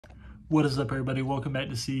What is up, everybody? Welcome back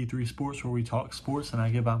to CE3 Sports, where we talk sports and I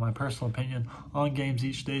give out my personal opinion on games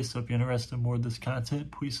each day. So if you're interested in more of this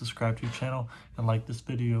content, please subscribe to the channel and like this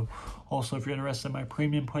video. Also, if you're interested in my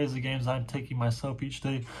premium plays of games I'm taking myself each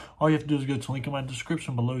day, all you have to do is go to the link in my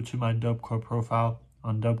description below to my Dub Club profile.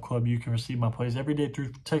 On Dub Club, you can receive my plays every day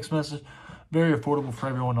through text message. Very affordable for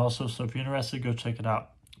everyone also, so if you're interested, go check it out.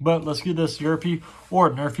 But let's get this YRFI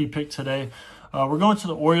or NRFI pick today. We're going to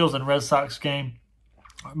the Orioles and Red Sox game.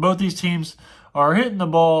 Both these teams are hitting the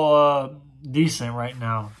ball decent right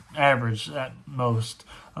now, average at most.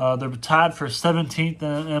 They're tied for 17th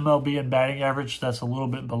in MLB in batting average. That's a little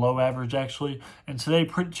bit below average, actually. And today,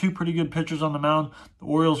 two pretty good pitchers on the mound. The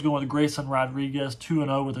Orioles going with Grayson Rodriguez,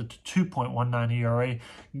 2-0 with a 2.19 ERA.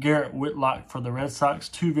 Garrett Whitlock for the Red Sox,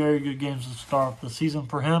 two very good games to start off the season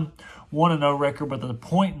for him. 1-0 record with a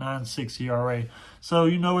 .96 ERA. So,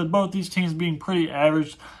 you know, with both these teams being pretty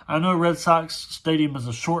average, I know Red Sox Stadium is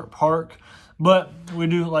a short park, but we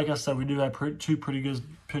do, like I said, we do have two pretty good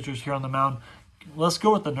pitchers here on the mound. Let's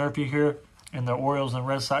go with the NRFI here in the Orioles and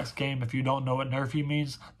Red Sox game. If you don't know what NRFI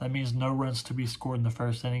means, that means no runs to be scored in the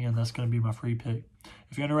first inning, and that's going to be my free pick.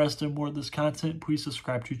 If you're interested in more of this content, please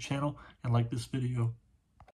subscribe to the channel and like this video.